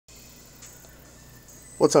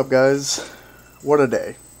What's up, guys? What a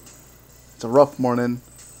day. It's a rough morning.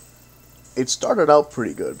 It started out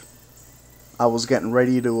pretty good. I was getting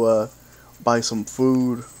ready to buy some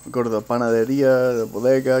food, go to the panaderia, the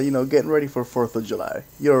bodega, getting ready for 4th of July.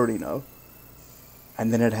 You already know.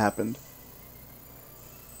 And then it happened.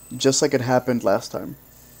 Just like it happened last time.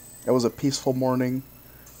 It was a peaceful morning.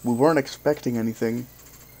 We weren't expecting anything.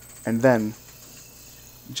 And then,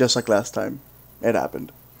 just like last time, it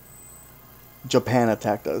happened. Japan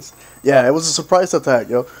attacked us. Yeah, it was a surprise attack,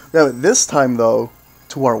 yo. Yeah, this time, though,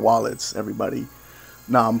 to our wallets, everybody.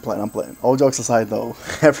 Nah, I'm playing. All jokes aside, though,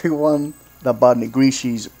 everyone that bought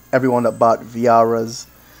Negrishis, everyone that bought Viaras,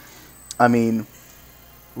 I mean,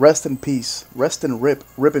 rest in peace. Rest in rip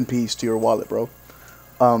in peace to your wallet, bro.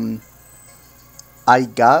 I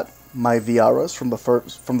got my Viaras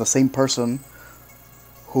from the same person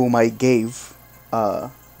whom I gave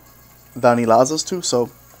the Anilazas to,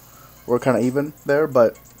 so we're kind of even there,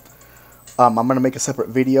 but I'm going to make a separate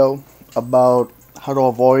video about how to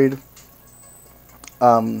avoid,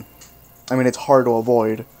 it's hard to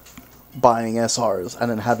avoid buying SRs and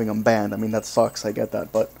then having them banned. I mean, that sucks, I get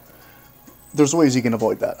that, but there's ways you can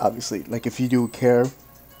avoid that, obviously. Like, if you do care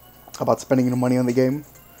about spending your money on the game,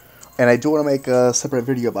 and I do want to make a separate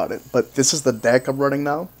video about it, but this is the deck I'm running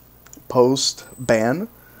now, post-ban.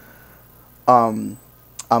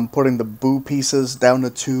 I'm putting the boo pieces down to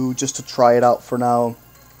 2 just to try it out for now.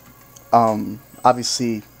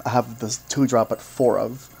 Obviously, I have this 2-drop at 4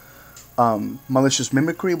 of. Malicious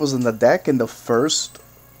Mimicry was in the deck in the first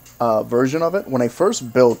version of it. When I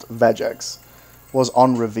first built Vegeks, was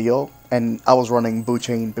on reveal, and I was running Boo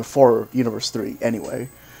Chain before Universe 3 anyway.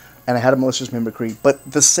 And I had a Malicious Mimicry, but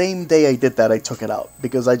the same day I did that, I took it out,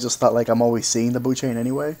 because I just thought, like, I'm always seeing the Boo Chain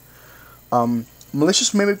anyway.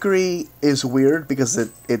 Malicious Mimicry is weird because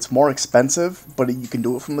it's more expensive, but you can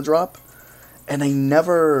do it from the drop. And I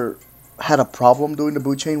never had a problem doing the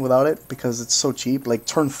Boo Chain without it because it's so cheap. Like,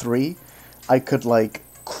 turn 3, I could, like,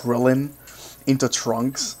 Krillin into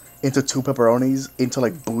Trunks, into 2 Pepperonis, into,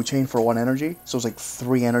 like, Boo Chain for 1 energy. So it's, like,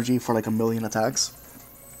 3 energy for, like, 1,000,000 attacks.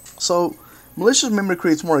 So, Malicious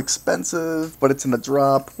Mimicry is more expensive, but it's in the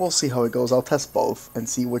drop. We'll see how it goes. I'll test both and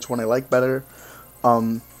see which one I like better.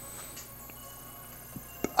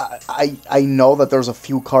 I know that there's a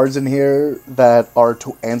few cards in here that are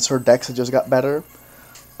to answer decks that just got better.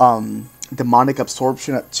 Demonic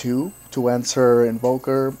Absorption at 2 to answer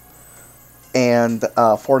Invoker, and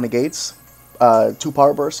 4 negates, 2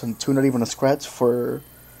 Power Bursts, and 2 Not Even a Scratch for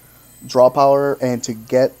draw power, and to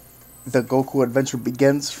get the Goku Adventure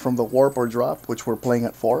Begins from the Warp or Drop, which we're playing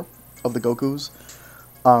at 4 of the Gokus.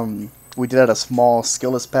 We did add a small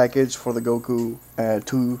skillless package for the Goku,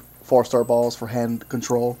 2 4-star balls for hand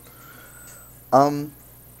control.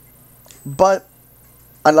 But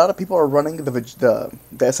a lot of people are running the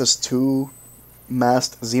SS2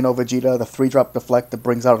 masked Xeno Vegeta, the 3-drop deflect that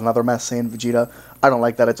brings out another masked Saiyan Vegeta. I don't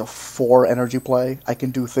like that. It's a 4 energy play. I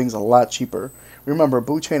can do things a lot cheaper. Remember,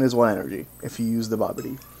 Boo Chain is 1 energy if you use the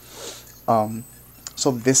Babidi.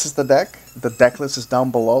 So this is the deck. The deck list is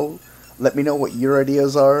down below. Let me know what your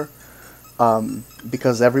ideas are.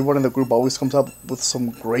 Because everyone in the group always comes up with some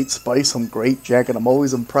great spice, some great jack, and I'm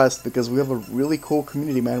always impressed because we have a really cool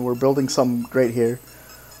community, man. We're building something great here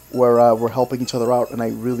where we're helping each other out, and I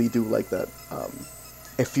really do like that.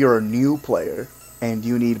 If you're a new player and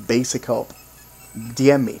you need basic help,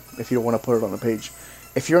 DM me if you don't want to put it on the page.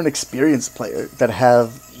 If you're an experienced player that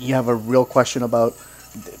you have a real question about,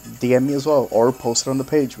 DM me as well, or post it on the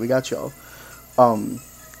page. We got y'all.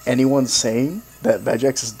 Anyone saying that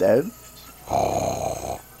Vegeks is dead?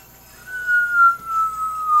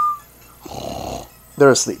 They're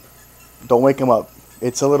asleep. Don't wake him up.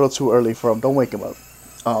 It's a little too early for him. Don't wake him up.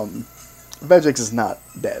 Vegeks is not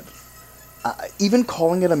dead. Even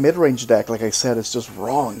calling it a mid-range deck, like I said, is just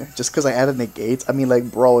wrong. Just because I added negates, I mean,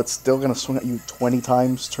 like, bro, it's still gonna swing at you 20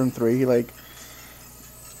 times turn 3. Like,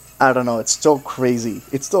 I don't know. It's still crazy.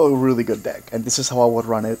 It's still a really good deck, and this is how I would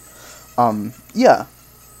run it. Yeah.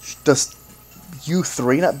 Just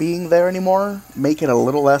U3 not being there anymore make it a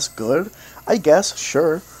little less good? I guess,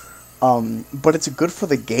 sure. But it's good for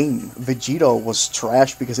the game. Vegito was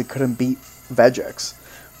trash because it couldn't beat Vegeks.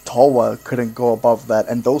 Towa couldn't go above that,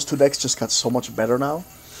 and those 2 decks just got so much better now.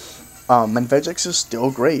 And Vegeks is still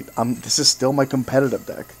great. This is still my competitive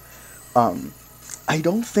deck. I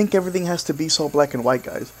don't think everything has to be so black and white,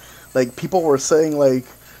 guys. Like, people were saying, like,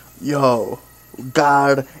 yo,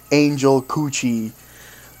 God, Angel, Coochie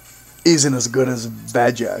isn't as good as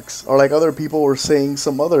Vegeks. Or, like, other people were saying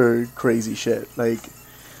some other crazy shit. Like,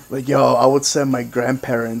 yo, I would send my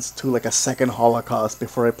grandparents to, like, a second Holocaust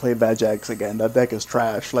before I play Vegeks again. That deck is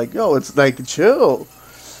trash. Like, yo, it's, like, chill.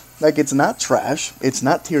 Like, it's not trash. It's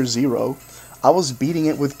not tier 0. I was beating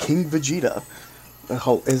it with King Vegeta.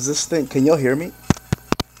 Oh, is this thing... Can y'all hear me?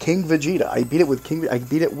 King Vegeta. I beat it with I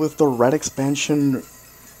beat it with the red expansion...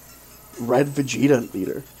 Red Vegeta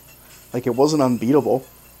leader. Like, it wasn't unbeatable.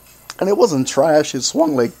 And it wasn't trash. It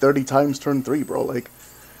swung like 30 times turn 3, bro. Like,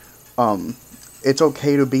 it's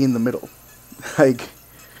okay to be in the middle. Like,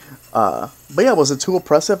 but yeah, was it too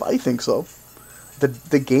oppressive? I think so.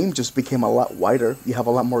 The game just became a lot wider. You have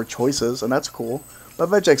a lot more choices, and that's cool. But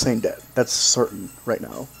Vegeks ain't dead. That's certain right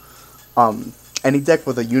now. Any deck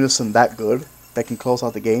with a unison that good, that can close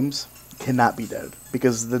out the games, cannot be dead.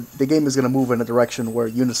 Because the game is going to move in a direction where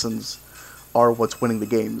unisons are what's winning the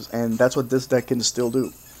games. And that's what this deck can still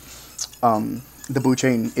do. The Boo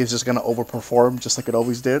Chain is just going to overperform just like it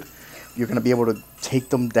always did. You're going to be able to take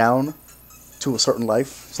them down to a certain life,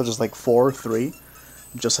 such as like 4, 3,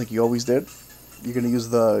 just like you always did. You're going to use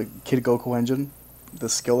the Kid Goku engine, the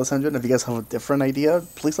skillless engine. If you guys have a different idea,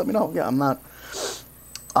 please let me know. Yeah,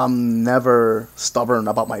 I'm never stubborn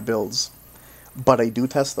about my builds, but I do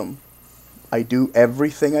test them. I do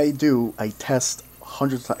everything I do. I test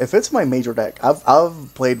hundreds of times. If it's my major deck, I've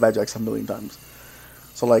played Vegeks a million times.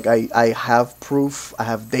 So like I have proof, I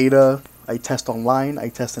have data, I test online, I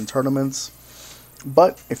test in tournaments.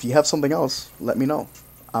 But if you have something else, let me know.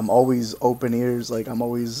 I'm always open ears. Like, I'm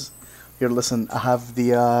always here to listen. I have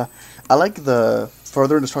the I like the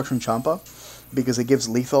Further Destruction Champa because it gives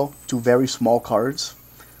lethal to very small cards.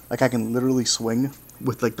 Like, I can literally swing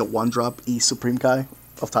with like the 1-drop E Supreme Kai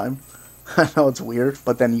of time. I know it's weird,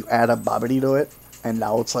 but then you add a Babidi to it, and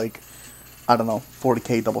now it's like, I don't know,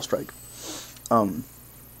 40k double strike.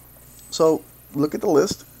 So look at the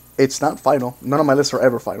list. It's not final. None of my lists are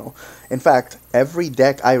ever final. In fact, every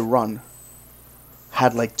deck I run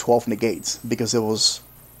had like 12 negates because it was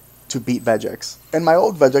to beat Vegeks. And my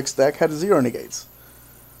old Vegeks deck had 0 negates.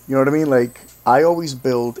 You know what I mean? Like, I always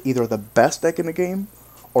build either the best deck in the game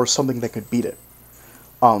or something that could beat it.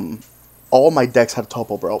 All my decks had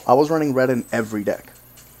topo, bro. I was running red in every deck.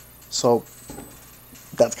 So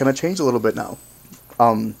that's going to change a little bit now.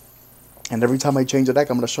 And every time I change a deck,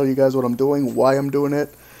 I'm going to show you guys what I'm doing, why I'm doing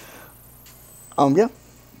it. Yeah.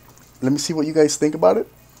 Let me see what you guys think about it.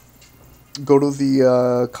 Go to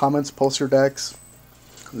the comments, post your decks.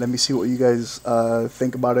 Let me see what you guys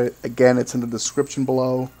think about it. Again, it's in the description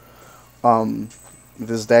below.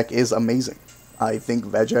 This deck is amazing. I think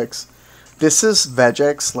Vegeks. This is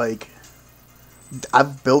Vegeks, like,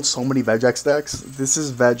 I've built so many Vegeks decks. This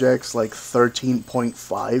is Vegeks, like,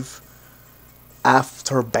 13.5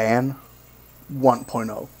 after ban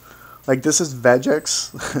 1.0. Like, this is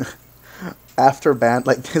Vegeks after ban.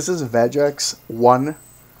 Like, this is Vegeks 1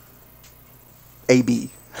 AB.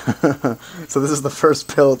 So this is the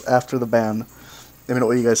first build after the ban. Let me know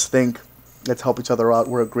what you guys think. Let's help each other out.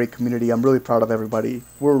 We're a great community. I'm really proud of everybody.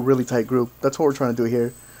 We're a really tight group. That's what we're trying to do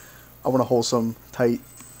here. I want a wholesome, tight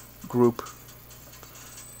group.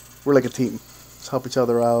 We're like a team. Let's help each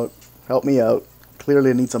other out. Help me out. Clearly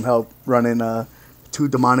I need some help running 2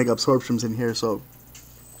 demonic absorptions in here, so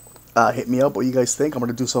hit me up what you guys think. I'm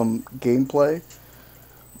going to do some gameplay.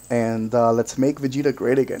 And let's make Vegeta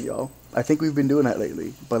great again, y'all. I think we've been doing that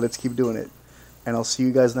lately, but let's keep doing it. And I'll see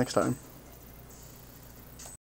you guys next time.